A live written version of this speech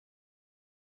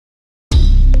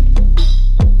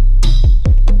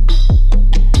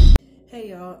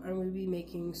I'm going to be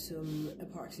making some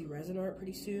epoxy resin art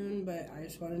pretty soon, but I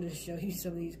just wanted to show you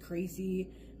some of these crazy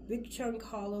big chunk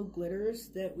hollow glitters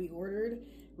that we ordered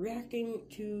reacting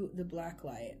to the black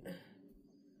light.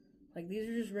 Like, these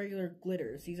are just regular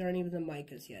glitters. These aren't even the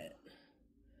micas yet.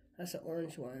 That's the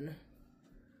orange one.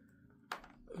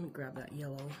 Let me grab that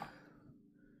yellow.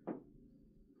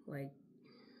 Like,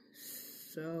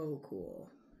 so cool.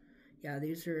 Yeah,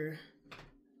 these are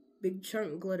big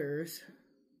chunk glitters.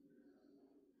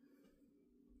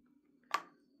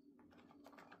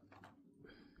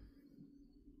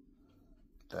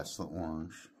 That's the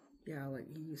orange. Yeah, like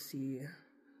you can see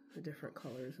the different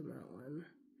colors in that one.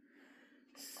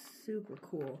 Super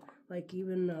cool. Like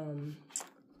even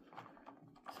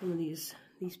some of these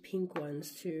pink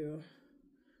ones too.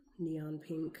 Neon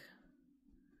pink.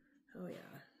 Oh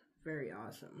yeah, very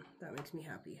awesome. That makes me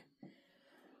happy.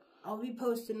 I'll be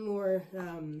posting more,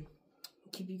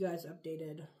 keep you guys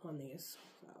updated on these.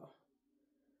 So.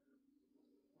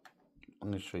 I'm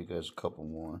going to show you guys a couple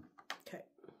more. Okay.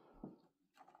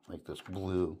 Like this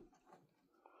blue.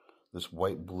 This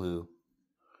white blue.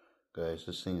 Guys,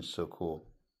 this thing is so cool.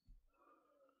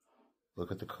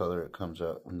 Look at the color it comes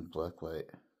out in black light.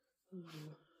 Mm-hmm.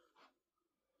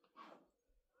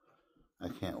 I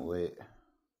can't wait.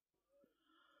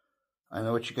 I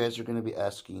know what you guys are going to be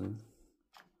asking.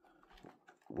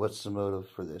 What's the motive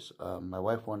for this? My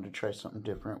wife wanted to try something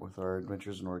different with our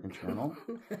Adventures in Oregon channel.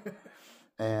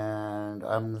 And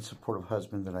I'm the supportive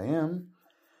husband that I am.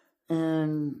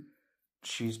 And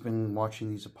she's been watching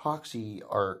these epoxy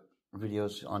art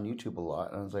videos on YouTube a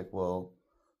lot. And I was like, well,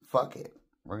 fuck it.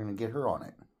 We're going to get her on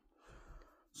it.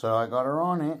 So I got her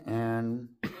on it. And,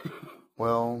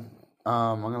 well,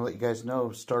 I'm going to let you guys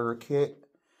know, starter kit,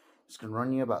 it's going to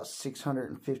run you about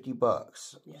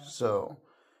 $650. Yeah. So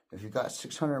if you got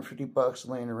 $650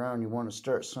 laying around, you want to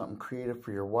start something creative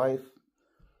for your wife,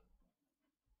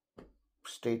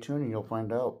 stay tuned and you'll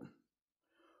find out.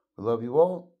 We love you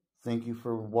all. Thank you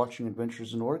for watching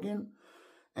Adventures in Oregon.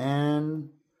 And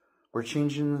we're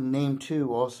changing the name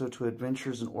too, also to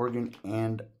Adventures in Oregon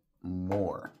and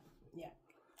More. Yeah.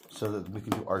 So that we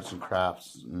can do arts and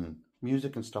crafts and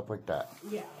music and stuff like that.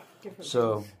 Yeah. Different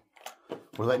So things.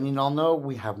 We're letting you all know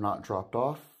we have not dropped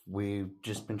off. We've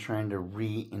just been trying to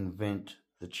reinvent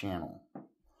the channel.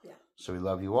 Yeah. So we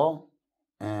love you all.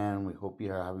 And we hope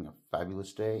you are having a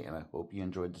fabulous day. And I hope you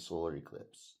enjoyed the solar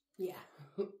eclipse. Yeah.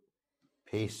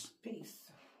 Peace.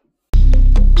 Peace.